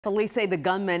Police say the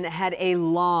gunman had a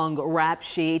long rap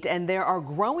sheet, and there are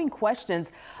growing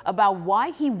questions about why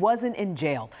he wasn't in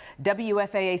jail.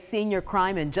 WFAA senior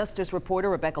crime and justice reporter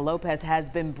Rebecca Lopez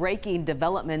has been breaking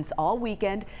developments all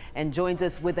weekend and joins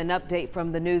us with an update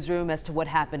from the newsroom as to what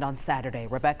happened on Saturday.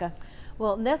 Rebecca?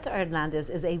 Well, Nestor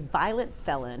Hernandez is a violent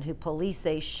felon who police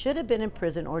say should have been in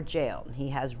prison or jail. He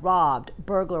has robbed,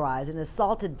 burglarized, and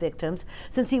assaulted victims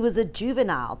since he was a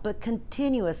juvenile, but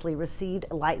continuously received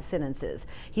light sentences.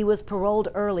 He was paroled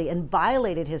early and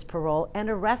violated his parole and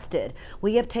arrested.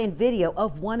 We obtained video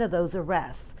of one of those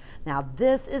arrests. Now,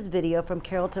 this is video from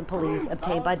Carrollton Police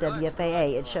obtained by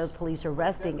WFAA. It shows police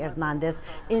arresting Hernandez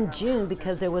in June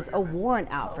because there was a warrant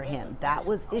out for him. That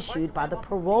was issued by the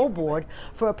parole board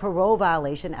for a parole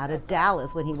violation out of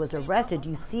Dallas. When he was arrested,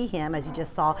 you see him, as you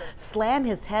just saw, slam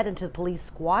his head into the police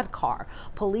squad car.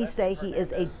 Police say he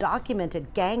is a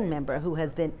documented gang member who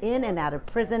has been in and out of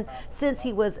prison since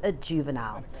he was a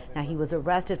juvenile. Now, he was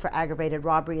arrested for aggravated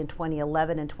robbery in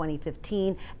 2011 and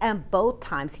 2015, and both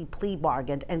times he plea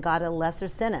bargained and got a lesser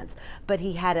sentence, but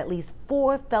he had at least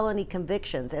 4 felony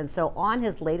convictions, and so on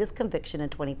his latest conviction in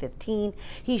 2015,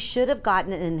 he should have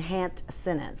gotten an enhanced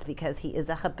sentence because he is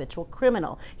a habitual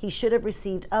criminal. He should have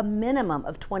received a minimum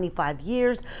of 25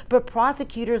 years, but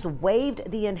prosecutors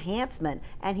waived the enhancement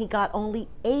and he got only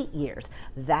 8 years.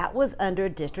 That was under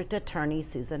District Attorney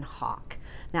Susan Hawk.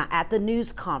 Now, at the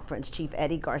news conference, Chief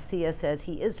Eddie Garcia says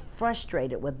he is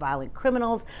frustrated with violent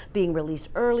criminals being released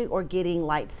early or getting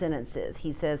light sentences.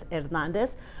 He says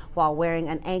Hernandez, while wearing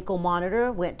an ankle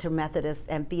monitor, went to Methodist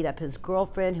and beat up his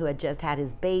girlfriend who had just had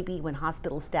his baby. When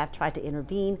hospital staff tried to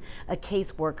intervene, a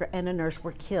caseworker and a nurse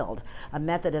were killed. A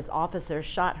Methodist officer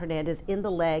shot Hernandez in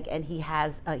the leg, and he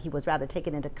was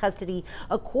taken into custody.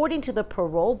 According to the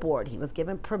parole board, he was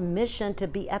given permission to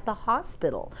be at the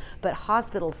hospital, but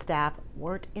hospital staff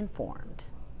weren't informed.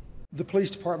 The police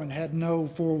department had no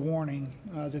forewarning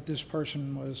that this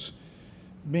person was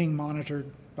being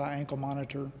monitored by ankle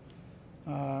monitor.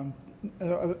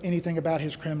 Anything about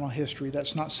his criminal history.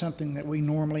 That's not something that we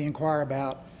normally inquire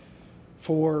about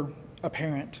for a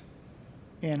parent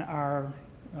in our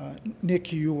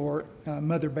NICU or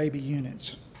mother-baby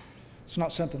units. It's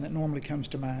not something that normally comes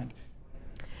to mind.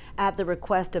 At the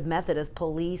request of Methodist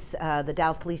Police, the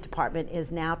Dallas Police Department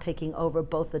is now taking over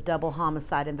both the double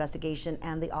homicide investigation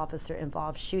and the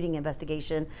officer-involved shooting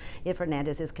investigation. If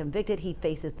Hernandez is convicted, he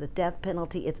faces the death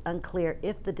penalty. It's unclear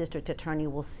if the district attorney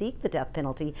will seek the death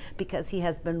penalty because he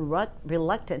has been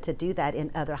reluctant to do that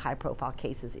in other high-profile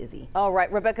cases, Izzy. All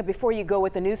right, Rebecca, before you go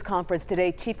with the news conference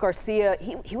today, Chief Garcia,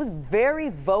 he was very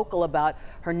vocal about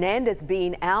Hernandez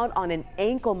being out on an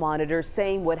ankle monitor,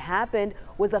 saying what happened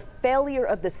was a failure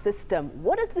of the system.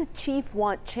 What does the chief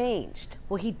want changed?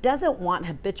 Well, he doesn't want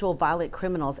habitual violent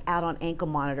criminals out on ankle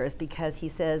monitors because he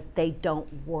says they don't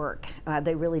work.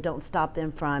 They really don't stop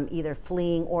them from either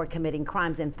fleeing or committing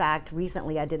crimes. In fact,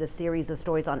 recently I did a series of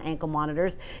stories on ankle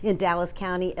monitors. In Dallas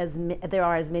County, there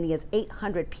are as many as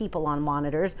 800 people on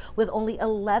monitors with only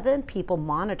 11 people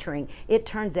monitoring. It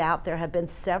turns out there have been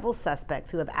several suspects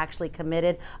who have actually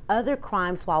committed other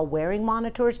crimes while wearing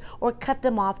monitors or cut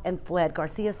them off and fled.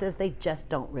 Garcia says they just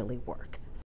don't really work.